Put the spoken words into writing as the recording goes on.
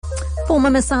Former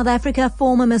Miss South Africa,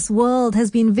 former Miss World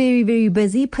has been very, very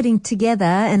busy putting together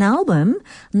an album.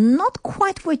 Not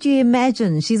quite what you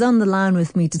imagine. She's on the line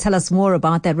with me to tell us more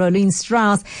about that. Rolene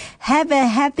Strauss. Have a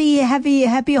happy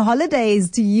holidays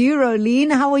to you,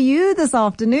 Rolene. How are you this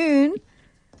afternoon?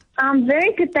 I'm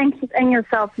very good, thanks, and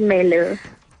yourself, Melu.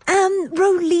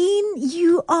 Rolene,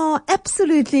 you are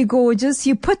absolutely gorgeous.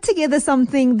 You put together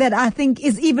something that I think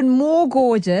is even more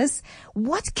gorgeous.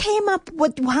 What came up?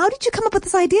 How did you come up with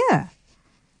this idea?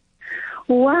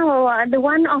 Well, the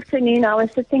one afternoon I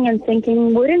was sitting and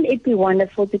thinking, wouldn't it be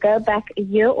wonderful to go back a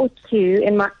year or two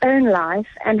in my own life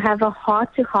and have a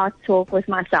heart-to-heart talk with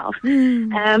myself?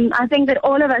 I think that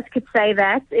all of us could say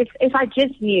that if I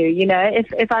just knew,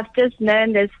 if I've just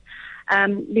known this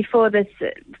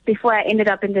before I ended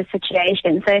up in this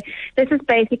situation. So this is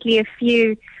basically a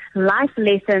few life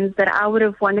lessons that I would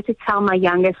have wanted to tell my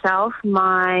younger self,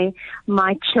 my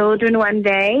children one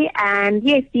day. And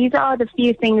yes, these are the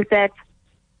few things that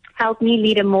helped me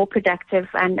lead a more productive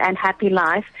and happy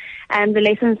life. And the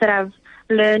lessons that I've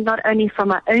learned not only from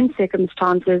my own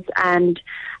circumstances and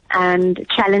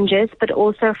challenges, but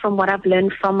also from what I've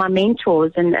learned from my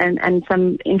mentors and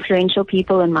some influential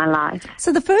people in my life.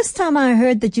 So the first time I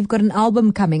heard that you've got an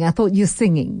album coming, I thought you're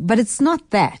singing, but it's not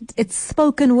that. It's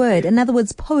spoken word. In other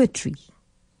words, poetry.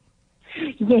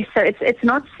 Yes, so it's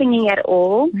not singing at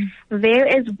all. There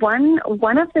is one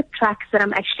of the tracks that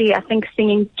I'm actually, I think,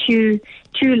 singing two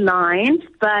lines,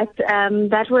 but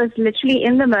that was literally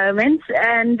in the moment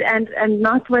and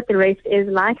not what the rest is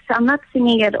like. So I'm not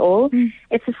singing at all.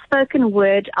 It's a spoken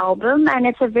word album, and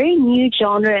it's a very new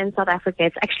genre in South Africa.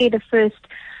 It's actually the first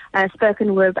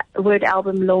spoken word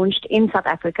album launched in South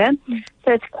Africa.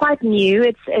 So it's quite new.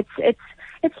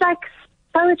 It's like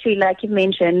poetry, like you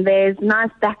mentioned. There's nice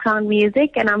background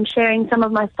music, and I'm sharing some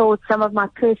of my thoughts, some of my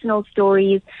personal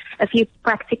stories, a few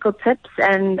practical tips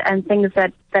and things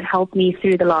that helped me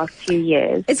through the last few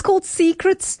years. It's called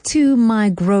Secrets to My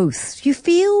Growth. You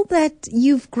feel that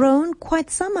you've grown quite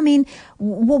some? I mean,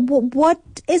 what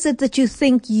is it that you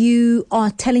think you are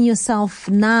telling yourself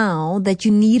now that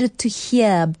you needed to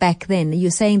hear back then?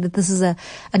 You're saying that this is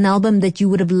an album that you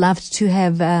would have loved to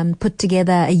have put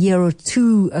together a year or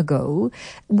two ago.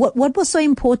 What was so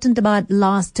important about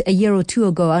a year or two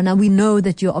ago? And now we know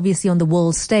that you're obviously on the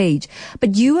world stage,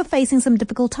 but you were facing some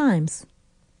difficult times.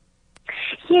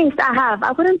 Yes, I have.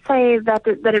 I wouldn't say that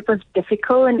it was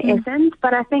difficult in essence,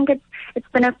 but I think it's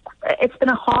been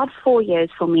a hard 4 years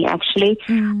for me, actually.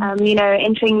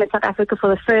 Entering Miss South Africa for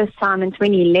the first time in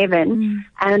 2011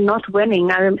 and not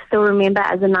winning. I still remember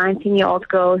as a 19-year-old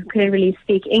girl who couldn't really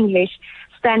speak English,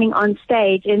 standing on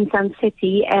stage in some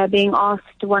city, being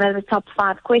asked one of the top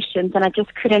 5 questions, and I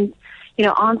just couldn't,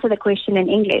 answer the question in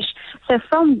English. So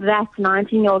from that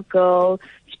 19-year-old girl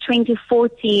to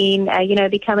 2014,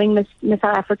 becoming Miss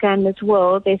South Africa and Miss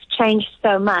World, there's changed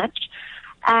so much.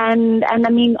 And I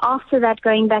mean, after that,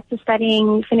 going back to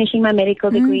studying, finishing my medical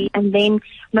degree, and then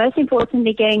most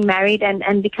importantly, getting married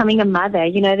and becoming a mother.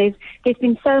 There's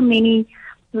been so many,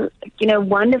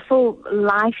 wonderful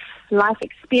life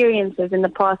experiences in the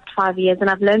past 5 years, and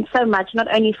I've learned so much, not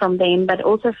only from them, but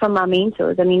also from my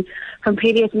mentors. I mean, from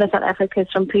previous Miss South Africas,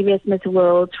 from previous Miss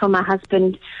World, from my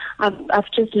husband.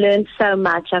 I've just learned so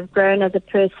much. I've grown as a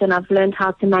person. I've learned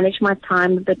how to manage my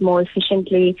time a bit more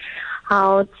efficiently,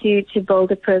 how to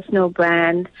build a personal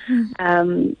brand.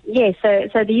 So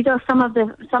these are some of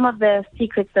the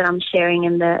secrets that I'm sharing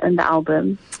in the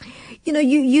album.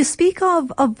 You speak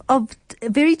of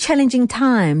very challenging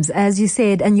times, as you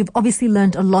said, and you've obviously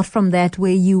learned a lot from that,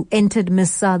 where you entered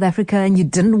Miss South Africa and you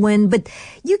didn't win, but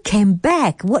you came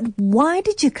back. Why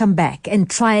did you come back and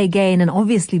try again? And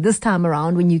obviously this time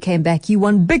around, when you came back, you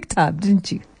won big time,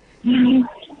 didn't you?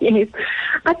 Yes.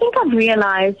 I think I've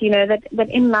realized, that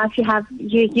in life you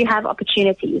have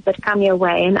opportunities that come your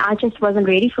way, and I just wasn't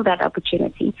ready for that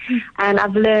opportunity. And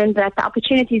I've learned that the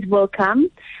opportunities will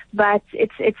come, but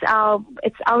it's our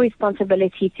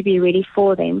responsibility to be ready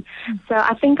for them. So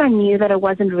I think I knew that I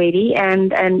wasn't ready,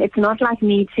 and it's not like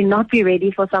me to not be ready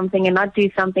for something and not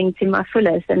do something to my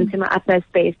fullest and to my utmost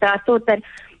best. So I thought that,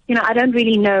 I don't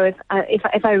really know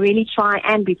if I really try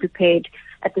and be prepared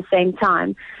at the same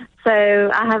time. So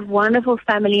I have wonderful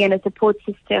family and a support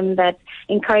system that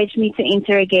encouraged me to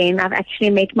enter again. I've actually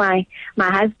met my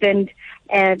husband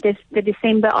the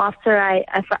December after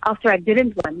I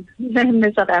didn't win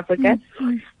Miss South Africa,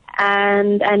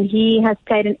 and he has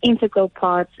played an integral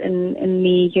part in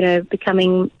me,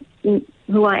 becoming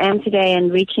who I am today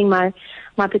and reaching my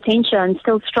potential, and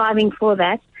still striving for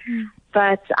that.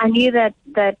 But I knew that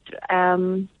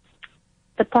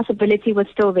the possibility was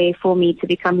still there for me to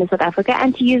become Miss South Africa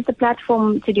and to use the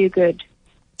platform to do good.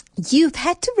 you've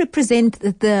had to represent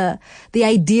the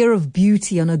idea of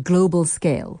beauty on a global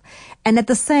scale, and at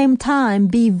the same time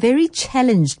be very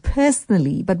challenged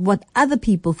personally but what other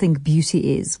people think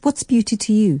beauty is. What's beauty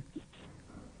to you?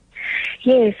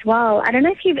 Yes, wow. I don't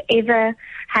know if you've ever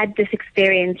had this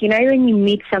experience, you know, when you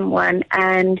meet someone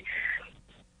and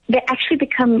they actually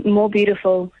become more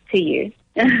beautiful to you.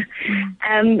 So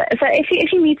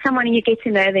if you meet someone and you get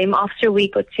to know them after a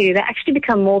week or two, they actually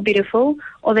become more beautiful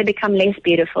or they become less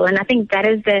beautiful. And I think that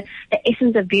is the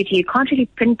essence of beauty. You can't really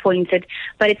pinpoint it,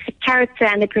 but it's the character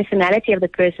and the personality of the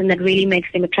person that really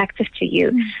makes them attractive to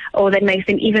you, or that makes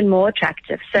them even more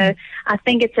attractive. So I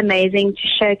think it's amazing to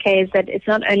showcase that it's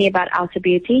not only about outer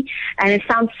beauty, and it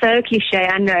sounds so cliche,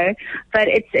 I know, but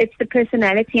it's the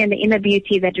personality and the inner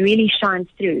beauty that really shines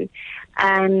through.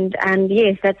 And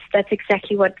yes, that's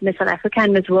exactly what Miss South Africa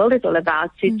and Miss World is all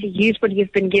about, to use what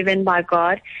you've been given by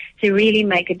God to really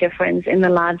make a difference in the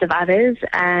lives of others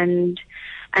and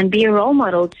be a role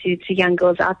model to young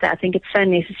girls out there. I think it's so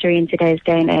necessary in today's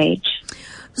day and age.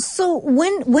 So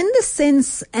when the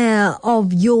sense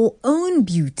of your own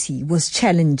beauty was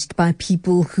challenged by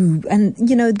people who, and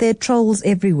you know, there are trolls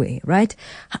everywhere, right?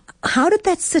 How did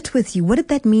that sit with you? What did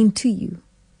that mean to you?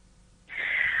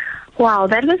 Wow,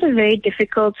 that was a very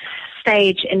difficult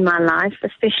stage in my life,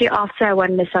 especially after I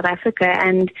won Miss South Africa.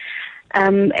 And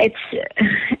it's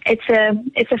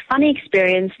a funny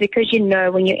experience because, you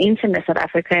know, when you enter Miss South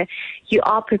Africa, you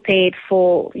are prepared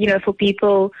for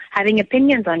people having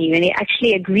opinions on you, and they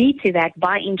actually agree to that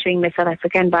by entering Miss South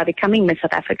Africa and by becoming Miss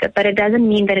South Africa. But it doesn't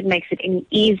mean that it makes it any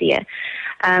easier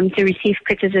to receive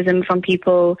criticism from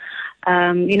people,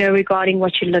 regarding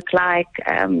what you look like,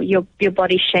 your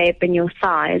body shape and your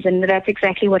size. And that's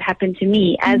exactly what happened to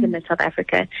me as a Miss South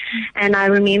Africa. And I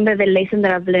remember the lesson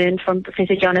that I've learned from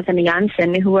Professor Jonathan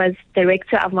Jansen, who was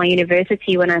director of my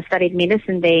university when I studied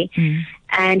medicine there.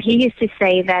 And he used to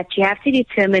say that you have to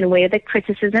determine where the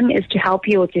criticism is to help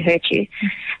you or to hurt you.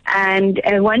 And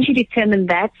once you determine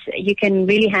that, you can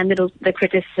really handle the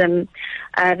criticism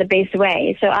the best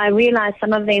way. So I realized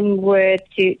some of them were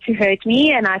to hurt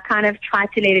me, and I kind of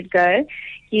tried to let it go.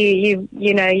 You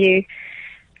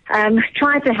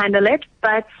try to handle it,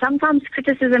 but sometimes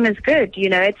criticism is good. You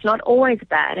know, it's not always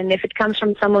bad. And if it comes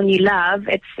from someone you love,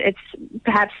 it's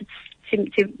perhaps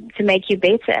to make you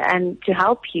better and to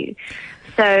help you.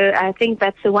 So I think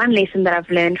that's the one lesson that I've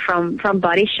learned from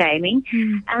body shaming.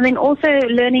 And then also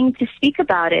learning to speak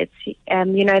about it.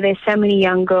 There's so many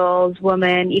young girls,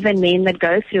 women, even men that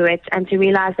go through it, and to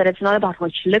realize that it's not about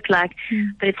what you look like,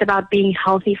 but it's about being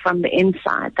healthy from the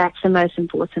inside. That's the most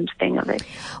important thing of it.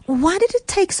 Why did it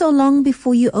take so long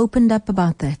before you opened up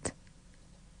about that?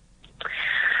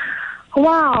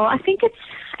 Wow, I think it's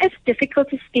difficult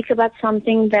to speak about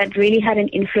something that really had an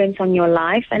influence on your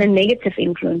life and a negative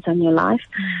influence on your life.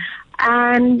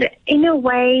 And in a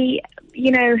way,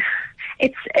 you know,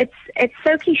 it's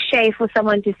so cliche for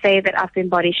someone to say that I've been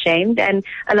body shamed, and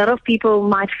a lot of people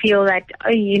might feel that, oh,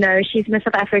 you know, she's Miss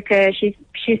South Africa,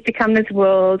 she's become Miss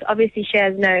World. Obviously, she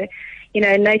has no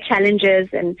challenges,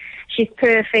 and she's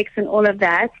perfect and all of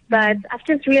that. But I've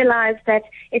just realized that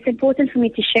it's important for me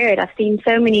to share it. I've seen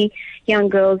so many young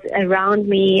girls around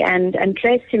me and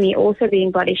close to me also being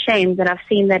body shamed, and I've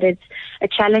seen that it's a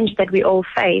challenge that we all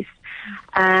face.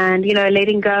 And, you know,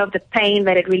 letting go of the pain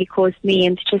that it really caused me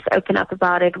and to just open up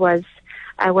about it was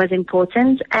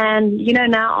important. And, you know,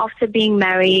 now after being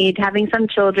married, having some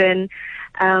children,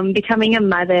 becoming a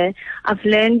mother, I've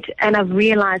learned and I've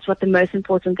realized what the most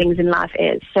important things in life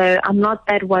is. So I'm not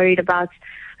that worried about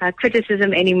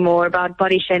criticism anymore, about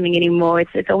body shaming anymore.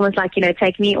 It's almost like, you know,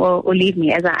 take me or leave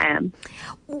me as I am.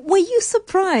 Were you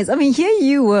surprised? I mean, here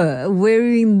you were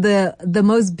wearing the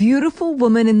most beautiful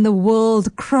woman in the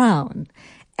world crown.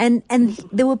 And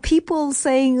there were people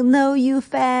saying, no, you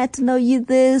fat, no, you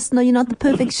this, no, you're not the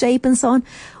perfect shape, and so on.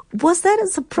 Was that a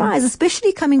surprise,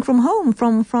 especially coming from home,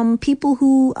 from people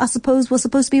who were supposed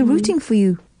to be rooting for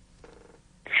you?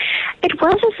 It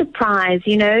was a surprise.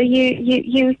 You know,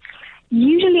 you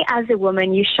usually as a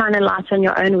woman, you shine a light on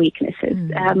your own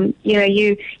weaknesses.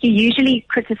 You usually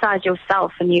criticize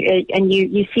yourself and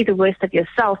you see the worst of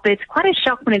yourself, but it's quite a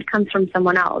shock when it comes from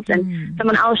someone else and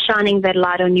someone else shining that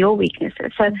light on your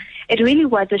weaknesses. So it really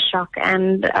was a shock,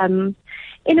 and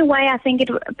in a way, I think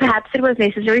perhaps it was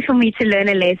necessary for me to learn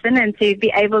a lesson and to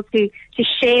be able to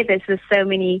share this with so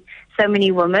many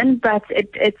women. But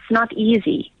it's not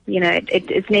easy, you know.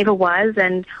 It never was.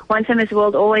 And once a Miss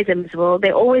World, always a Miss World.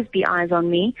 There always be eyes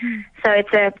on me. So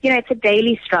it's a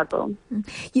daily struggle.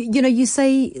 You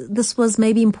say this was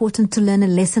maybe important to learn a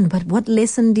lesson, but what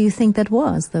lesson do you think that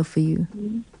was, though, for you?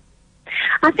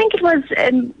 I think it was,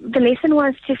 the lesson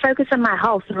was to focus on my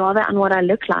health rather on what I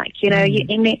look like. You know, you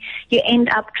end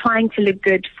up trying to look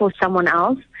good for someone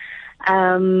else.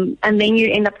 And then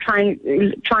you end up trying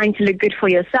to look good for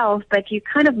yourself, but you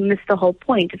kind of miss the whole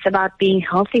point. It's about being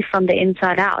healthy from the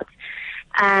inside out.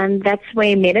 And that's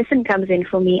where medicine comes in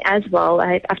for me as well.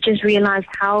 I've just realized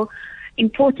how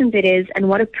important it is and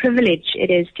what a privilege it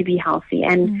is to be healthy.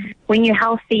 And when you're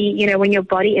healthy, you know, when your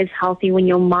body is healthy, when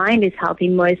your mind is healthy,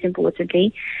 most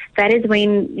importantly, that is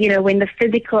when, you know, when the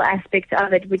physical aspect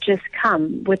of it would just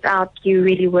come without you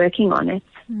really working on it.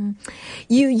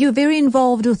 You're very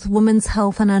involved with women's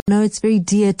health, and I know it's very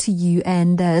dear to you.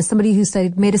 And as somebody who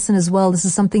studied medicine as well, this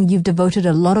is something you've devoted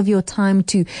a lot of your time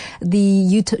to.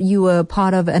 You were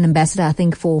part of an ambassador, I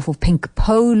think, for Pink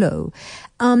Polo.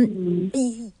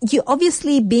 You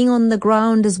obviously, being on the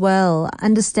ground as well,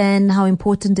 understand how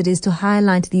important it is to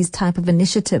highlight these type of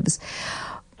initiatives.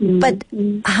 But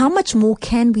how much more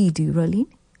can we do, Roelien?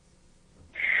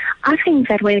 I think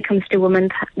that when it comes to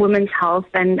women's health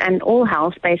and all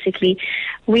health, basically,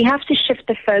 we have to shift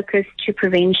the focus to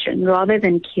prevention rather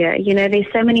than cure. You know,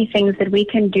 there's so many things that we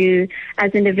can do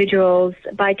as individuals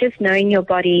by just knowing your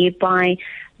body, by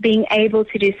being able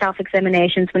to do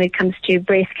self-examinations when it comes to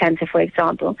breast cancer, for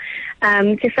example,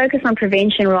 to focus on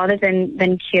prevention rather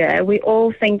than cure. We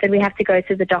all think that we have to go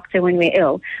to the doctor when we're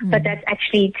ill, but that's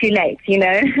actually too late, you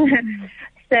know.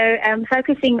 So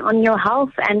focusing on your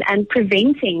health and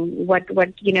preventing what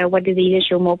diseases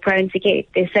you're more prone to get.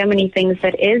 There's so many things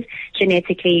that is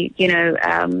genetically, you know,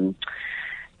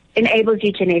 enables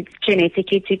you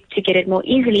genetically to get it more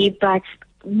easily, but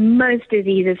most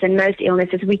diseases and most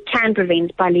illnesses we can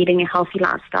prevent by leading a healthy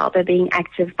lifestyle, by being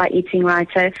active, by eating right.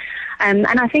 So, and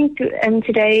I think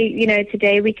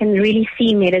today we can really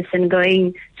see medicine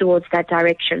going towards that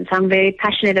direction. So I'm very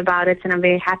passionate about it, and I'm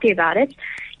very happy about it.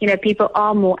 You know, people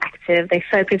are more active. They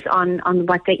focus on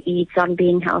what they eat, on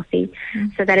being healthy.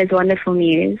 So that is wonderful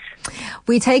news.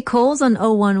 We take calls on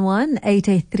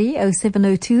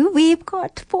 011-883-0702. We've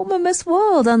got former Miss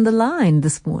World on the line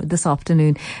this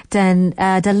afternoon.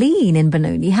 Darlene in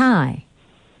Benoni. Hi.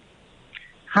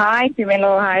 Hi,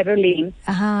 Pimelo. Hi, Roelien.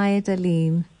 Hi,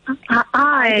 Darlene.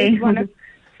 Hi.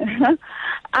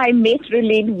 I met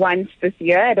Roelien once this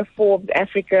year at a Forbes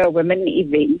Africa Women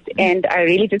event, and I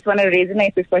really just want to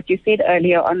resonate with what you said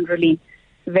earlier on, Roelien,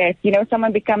 that, you know,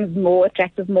 someone becomes more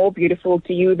attractive, more beautiful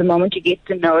to you the moment you get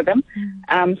to know them.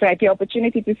 So I had the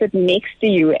opportunity to sit next to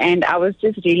you, and I was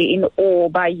just really in awe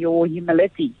by your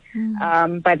humility,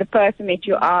 by the person that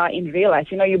you are in real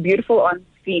life. You know, you're beautiful on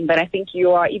screen, but I think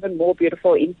you are even more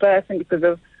beautiful in person because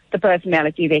of the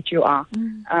personality that you are.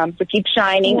 So keep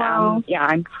shining. Wow.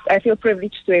 I feel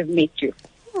privileged to have met you.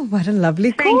 Oh, what a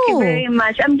lovely call. Thank you very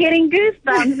much. I'm getting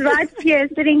goosebumps right here,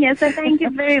 sitting here. So thank you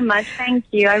very much. Thank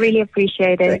you. I really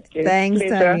appreciate it. Thanks,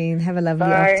 Darlene. Have a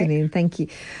lovely afternoon. Thank you.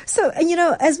 So, you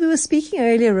know, as we were speaking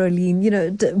earlier, Roelien, you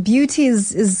know, beauty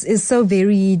is so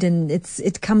varied, and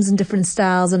it comes in different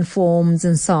styles and forms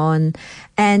and so on.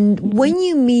 And when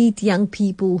you meet young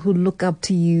people who look up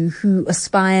to you, who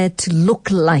aspire to look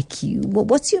like you,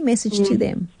 what's your message to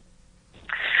them?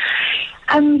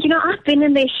 You know, I've been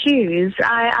in their shoes.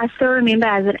 I still remember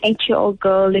as an 8-year-old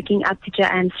girl looking up to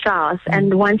Joanne Strauss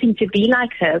and wanting to be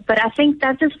like her. But I think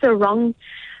that's just the wrong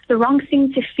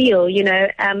thing to feel. You know,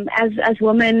 as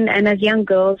women and as young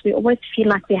girls, we always feel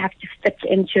like we have to fit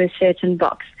into a certain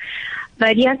box.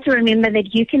 But you have to remember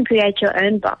that you can create your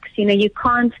own box. You know, you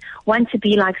can't want to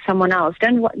be like someone else.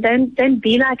 Don't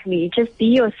be like me. Just be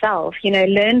yourself. You know,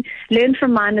 learn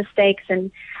from my mistakes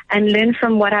and learn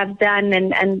from what I've done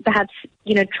and perhaps,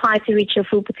 you know, try to reach your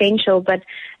full potential, but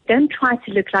don't try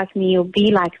to look like me or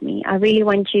be like me. I really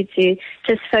want you to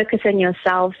just focus on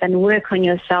yourself and work on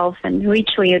yourself and reach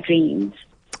for your dreams.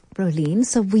 Roelien,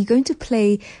 so we're going to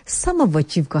play some of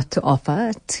what you've got to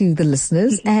offer to the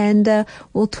listeners, and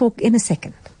we'll talk in a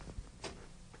second.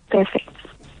 Perfect.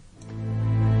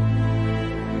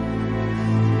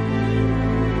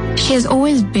 She has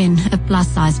always been a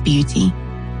plus-size beauty.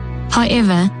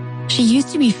 However, she used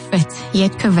to be fit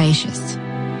yet curvaceous.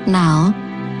 Now,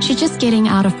 she's just getting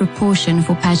out of proportion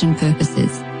for pageant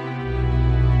purposes.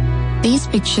 These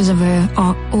pictures of her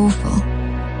are awful.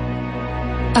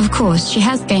 Of course, she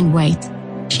has gained weight.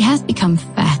 She has become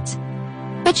fat.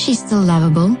 But she's still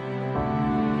lovable.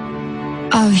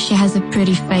 Oh, she has a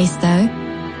pretty face though.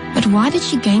 But why did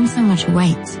she gain so much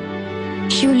weight?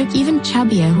 She will look even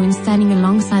chubbier when standing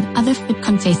alongside other fit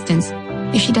contestants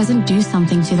if she doesn't do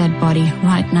something to that body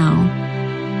right now.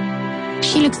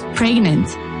 She looks pregnant.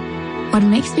 What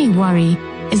makes me worry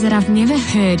is that I've never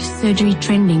heard surgery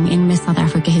trending in Miss South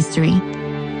Africa history.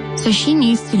 So she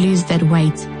needs to lose that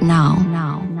weight now.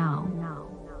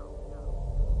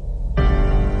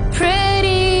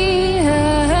 Pretty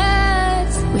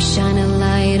hurts. We shine a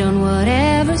light on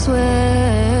whatever's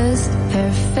worst.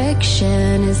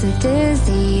 Perfection is a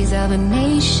disease of a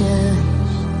nation.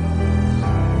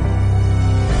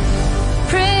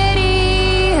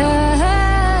 Pretty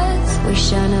hurts. We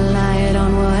shine a light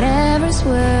on whatever's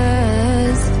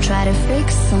worst. Try to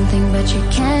fix something, but you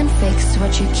can't fix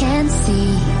what you can't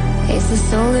see. It's the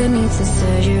soul that needs a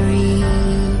surgery.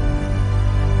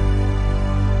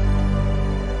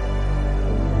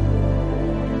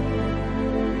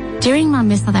 During my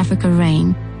Miss South Africa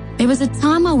reign, there was a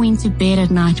time I went to bed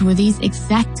at night with these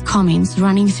exact comments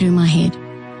running through my head,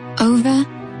 over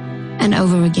and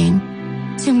over again.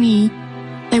 To me,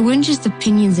 they weren't just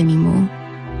opinions anymore.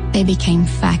 They became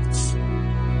facts.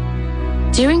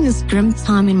 During this grim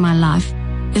time in my life,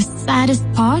 the saddest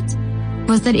part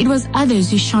was that it was others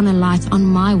who shone a light on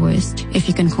my worst, if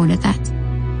you can call it that.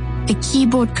 The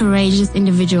keyboard courageous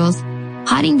individuals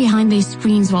hiding behind their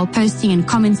screens while posting and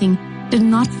commenting did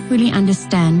not fully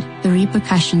understand the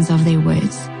repercussions of their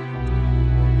words.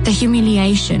 The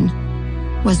humiliation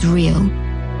was real.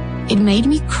 It made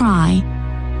me cry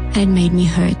and it made me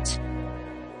hurt.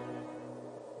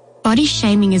 Body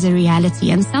shaming is a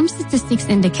reality, and some statistics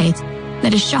indicate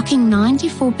that a shocking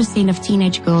 94% of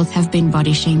teenage girls have been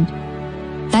body shamed.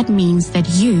 That means that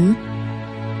you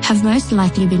have most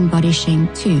likely been body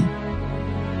shamed too.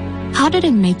 How did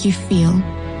it make you feel?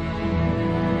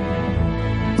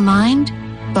 Mind,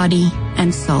 body,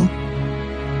 and soul.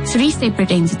 3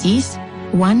 separate entities,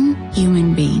 1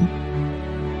 human being.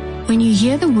 When you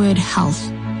hear the word health,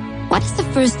 what is the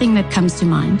first thing that comes to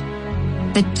mind?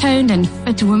 The toned and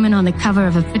fit woman on the cover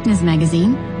of a fitness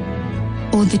magazine?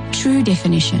 Or the true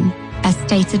definition, as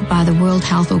stated by the World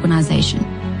Health Organization?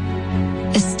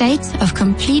 A state of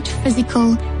complete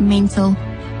physical, mental,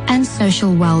 and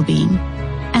social well-being,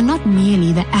 and not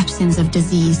merely the absence of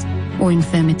disease or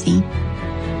infirmity.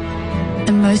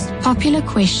 The most popular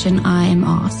question I am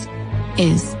asked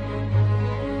is,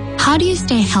 how do you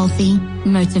stay healthy,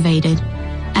 motivated,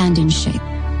 and in shape?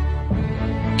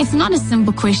 It's not a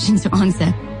simple question to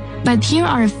answer, but here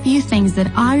are a few things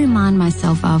that I remind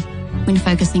myself of when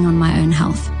focusing on my own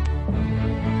health.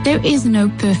 There is no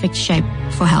perfect shape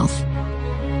for health.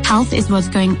 Health is what's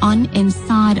going on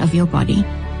inside of your body.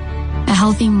 A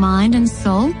healthy mind and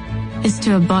soul is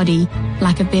to a body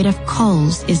like a bed of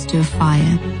coals is to a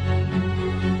fire.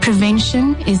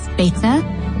 Prevention is better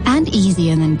and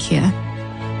easier than cure.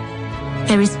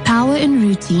 There is power in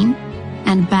routine,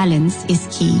 and balance is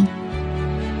key.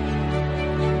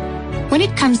 When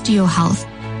it comes to your health,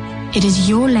 it is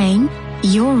your lane,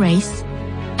 your race,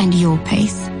 and your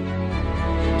pace.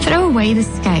 Throw away the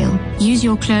scale. Use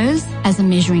your clothes as a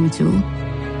measuring tool.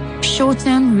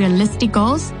 Short-term, realistic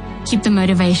goals keep the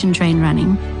motivation train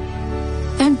running.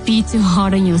 Don't be too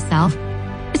hard on yourself.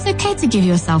 It's okay to give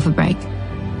yourself a break.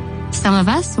 Some of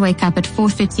us wake up at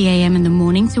 4:30 a.m. in the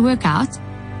morning to work out,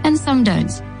 and some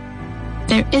don't.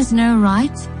 There is no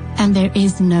right and there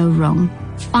is no wrong.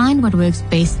 Find what works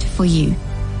best for you.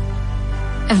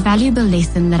 A valuable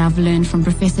lesson that I've learned from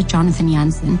Professor Jonathan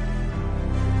Jansen.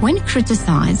 When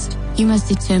criticized, you must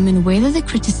determine whether the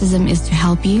criticism is to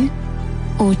help you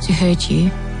or to hurt you.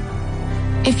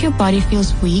 If your body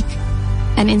feels weak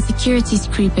and insecurities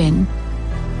creep in,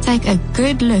 take a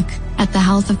good look at the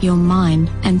health of your mind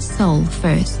and soul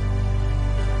first.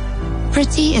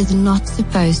 Pretty is not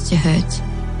supposed to hurt.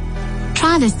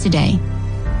 Try this today.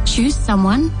 Choose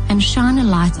someone and shine a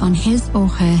light on his or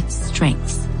her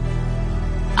strengths.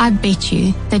 I bet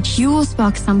you that you will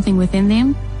spark something within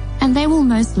them, and they will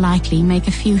most likely make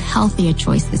a few healthier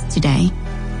choices today.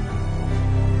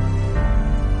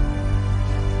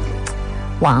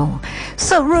 Wow.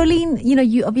 So, Rolene,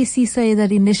 you obviously say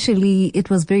that initially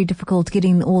it was very difficult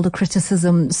getting all the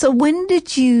criticism. So when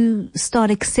did you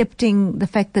start accepting the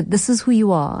fact that this is who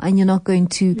you are and you're not going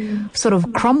to sort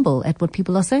of crumble at what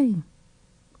people are saying?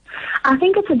 I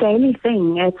think it's a daily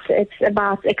thing. It's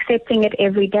about accepting it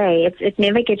every day. It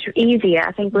never gets easier.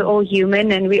 I think we're all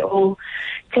human and we all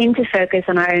tend to focus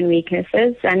on our own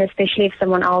weaknesses, and especially if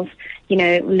someone else,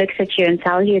 looks at you and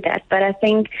tells you that. But I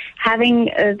think having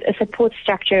a support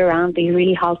structure around me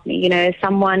really helped me.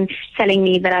 Someone telling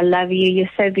me that I love you, you're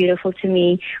so beautiful to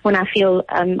me when I feel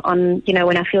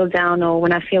when I feel down or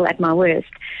when I feel at my worst.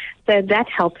 So that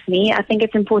helps me. I think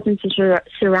it's important to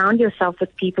surround yourself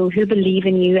with people who believe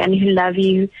in you and who love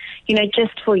you,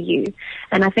 just for you.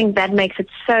 And I think that makes it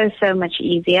so much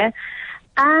easier.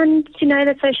 And to know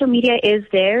that social media is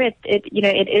there, it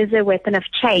is a weapon of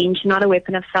change, not a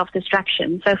weapon of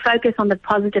self-destruction. So focus on the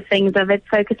positive things of it,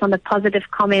 focus on the positive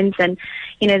comments and,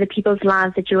 the people's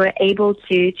lives that you were able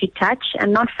to touch,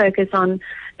 and not focus on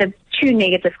the true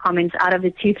negative comments out of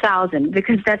the 2,000,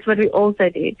 because that's what we also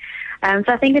do. So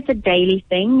I think it's a daily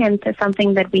thing, and it's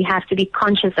something that we have to be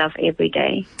conscious of every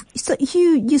day. So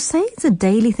you say it's a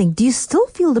daily thing. Do you still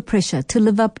feel the pressure to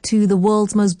live up to the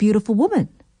world's most beautiful woman?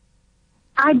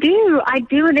 I do,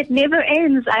 and it never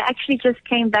ends. I actually just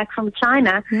came back from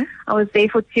China. Yeah. I was there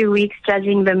for 2 weeks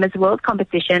judging the Miss World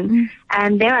competition,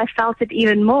 and there I felt it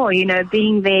even more,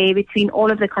 being there between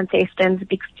all of the contestants,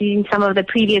 between some of the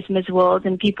previous Miss Worlds,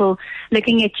 and people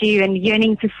looking at you and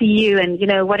yearning to see you, and,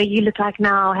 what do you look like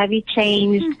now? Have you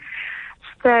changed?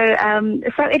 So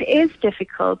it is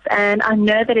difficult, and I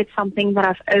know that it's something that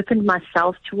I've opened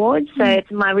myself towards, so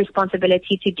it's my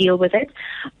responsibility to deal with it.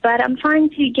 But I'm trying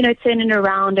to, turn it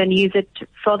around and use it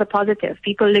for the positive.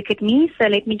 People look at me, so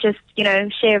let me just,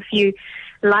 share a few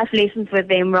life lessons with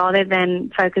them rather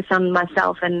than focus on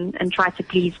myself and try to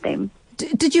please them.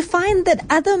 Did you find that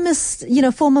other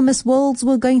former Miss Worlds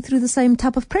were going through the same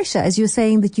type of pressure, as you were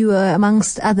saying that you were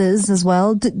amongst others as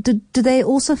well? Do they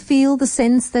also feel the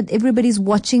sense that everybody's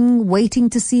watching, waiting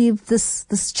to see if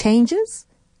this changes?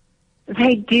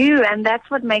 They do, and that's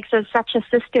what makes us such a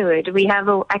sisterhood. We have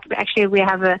a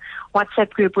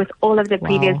WhatsApp group with all of the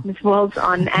previous Miss Worlds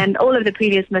on, and all of the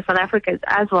previous Miss South Africas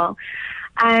as well.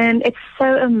 And it's so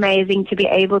amazing to be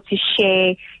able to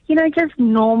share, just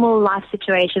normal life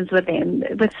situations with them,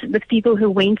 with people who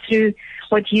went through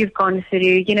what you've gone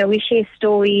through. We share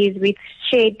stories, we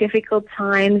share difficult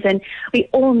times, and we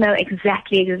all know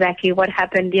exactly what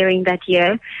happened during that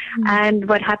year and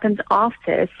what happens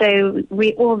after. So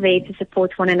we're all there to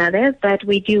support one another, but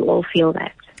we do all feel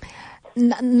that.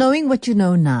 Knowing what you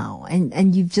know now,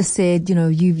 and you've just said,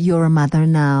 you're a mother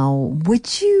now,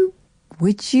 would you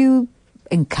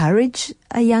encourage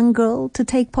a young girl to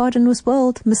take part in Miss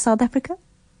World, Miss South Africa?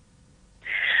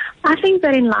 I think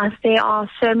that in life there are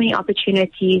so many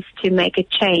opportunities to make a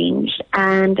change,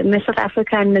 and Miss South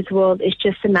Africa and Miss World is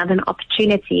just another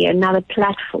opportunity, another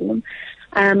platform.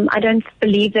 I don't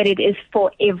believe that it is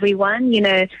for everyone.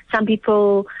 Some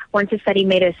people want to study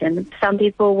medicine. Some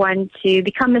people want to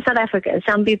become Miss South Africa.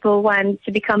 Some people want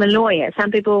to become a lawyer.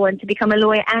 Some people want to become a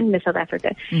lawyer and Miss South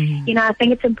Africa. I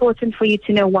think it's important for you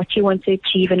to know what you want to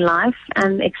achieve in life,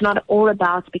 and it's not all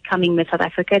about becoming Miss South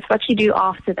Africa. It's what you do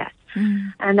after that.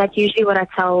 And that's usually what I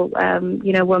tell,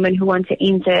 women who want to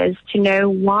enter, is to know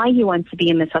why you want to be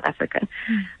in Miss South Africa.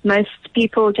 Most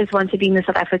people just want to be Miss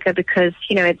South Africa because,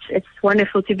 it's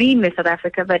wonderful to be Miss South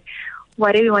Africa, but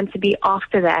what do you want to be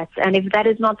after that? And if that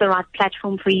is not the right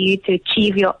platform for you to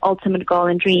achieve your ultimate goal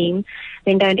and dream,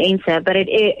 then don't enter. But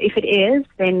if it is,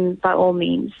 then by all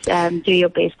means, do your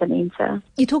best and enter.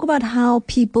 You talk about how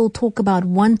people talk about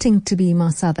wanting to be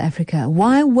Miss South Africa.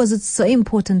 Why was it so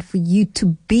important for you to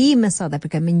be Miss South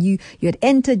Africa? I mean, you had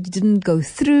entered, you didn't go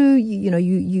through,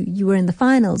 you were in the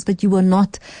finals, but you were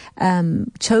not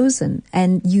chosen,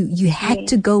 and you had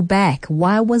to go back.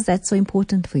 Why was that so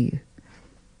important for you?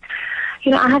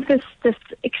 I have this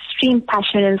extreme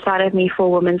passion inside of me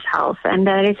for women's health, and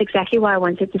that is exactly why I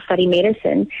wanted to study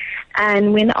medicine.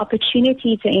 And when the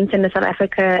opportunity to enter Miss South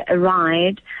Africa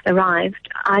arrived,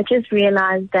 I just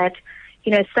realized that,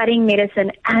 studying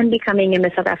medicine and becoming a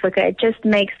Miss South Africa, it just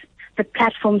makes the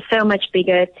platform so much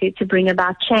bigger to bring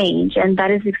about change. And that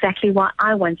is exactly why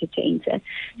I wanted to enter,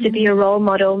 to be a role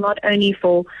model, not only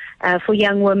for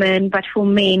young women, but for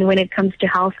men when it comes to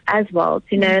health as well,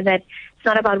 to know that it's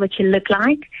not about what you look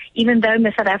like, even though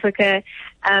Miss South Africa,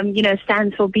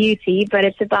 stands for beauty, but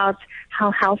it's about how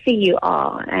healthy you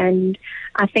are. And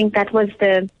I think that was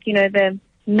the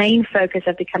main focus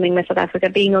of becoming Miss South Africa,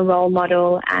 being a role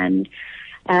model and,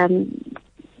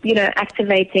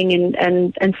 activating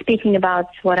and speaking about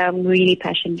what I'm really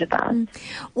passionate about.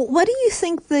 What do you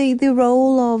think the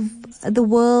role of the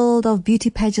world of beauty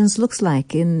pageants looks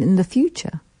like in the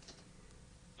future?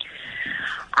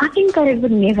 I think that it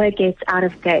would never get out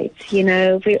of date.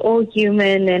 We're all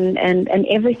human and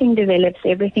everything develops,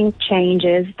 everything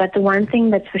changes. But the one thing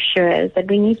that's for sure is that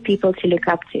we need people to look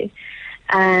up to.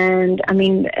 And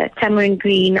Tamarin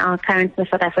Green, our current Miss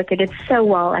South Africa, did so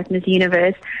well at Miss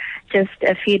Universe just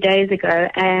a few days ago.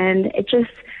 And it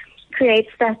just creates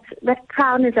that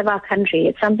proudness of our country.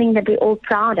 It's something that we're all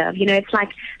proud of. It's like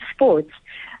sports.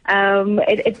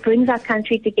 It brings our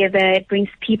country together. It brings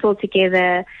people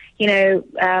together.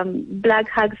 Black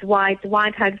hugs white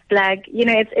hugs black.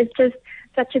 It's just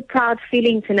such a proud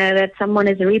feeling to know that someone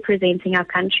is representing our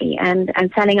country and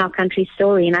telling our country's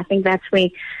story. And I think that's where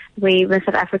where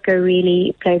South Africa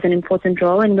really plays an important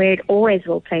role and where it always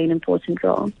will play an important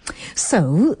role.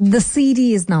 So the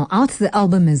CD is now out, the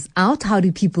album is out. How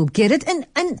do people get it? And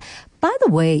by the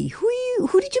way,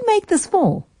 who did you make this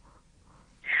for?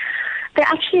 There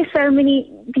are actually so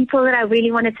many people that I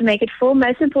really wanted to make it for.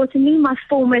 Most importantly, my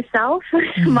former self,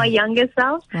 my younger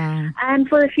self, and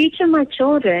for the future, my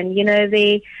children. You know,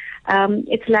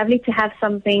 it's lovely to have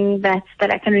something that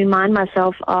I can remind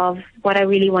myself of what I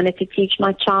really wanted to teach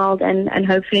my child and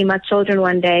hopefully my children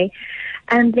one day.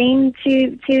 And then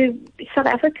to South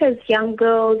Africa's young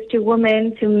girls, to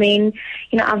women, to men.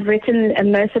 You know, I've written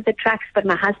most of the tracks, but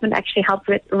my husband actually helped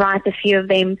write a few of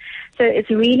them. So it's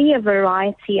really a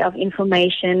variety of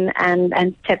information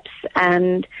and tips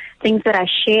and things that I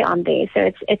share on there.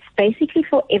 So it's basically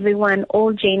for everyone,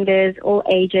 all genders, all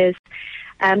ages.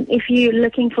 If you're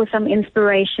looking for some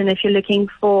inspiration, if you're looking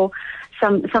for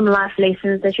some life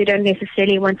lessons that you don't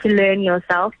necessarily want to learn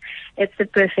yourself, it's the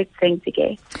perfect thing to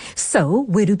get. So,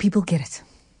 where do people get it?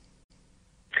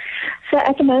 So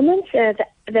at the moment,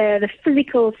 the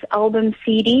physical album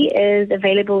CD is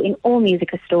available in all music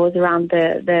stores around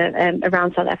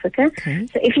around South Africa. Okay.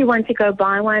 So if you want to go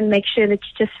buy one, make sure that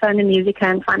you just phone the Musica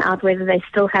and find out whether they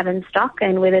still have in stock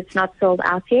and whether it's not sold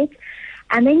out yet.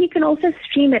 And then you can also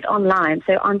stream it online.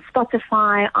 So on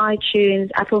Spotify, iTunes,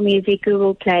 Apple Music,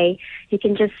 Google Play, you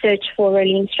can just search for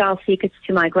Rolene Strauss Secrets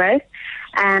to My Growth.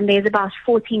 And there's about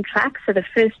 14 tracks. So the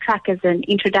first track is an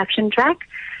introduction track.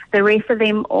 The rest of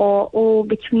them are all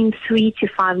between 3 to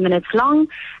 5 minutes long.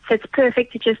 So it's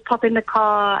perfect to just pop in the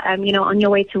car, on your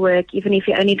way to work, even if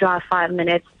you only drive 5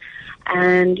 minutes,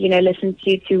 and, listen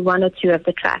to one or two of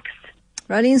the tracks.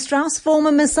 Rolene Strauss,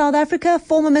 former Miss South Africa,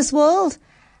 former Miss World.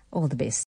 All the best.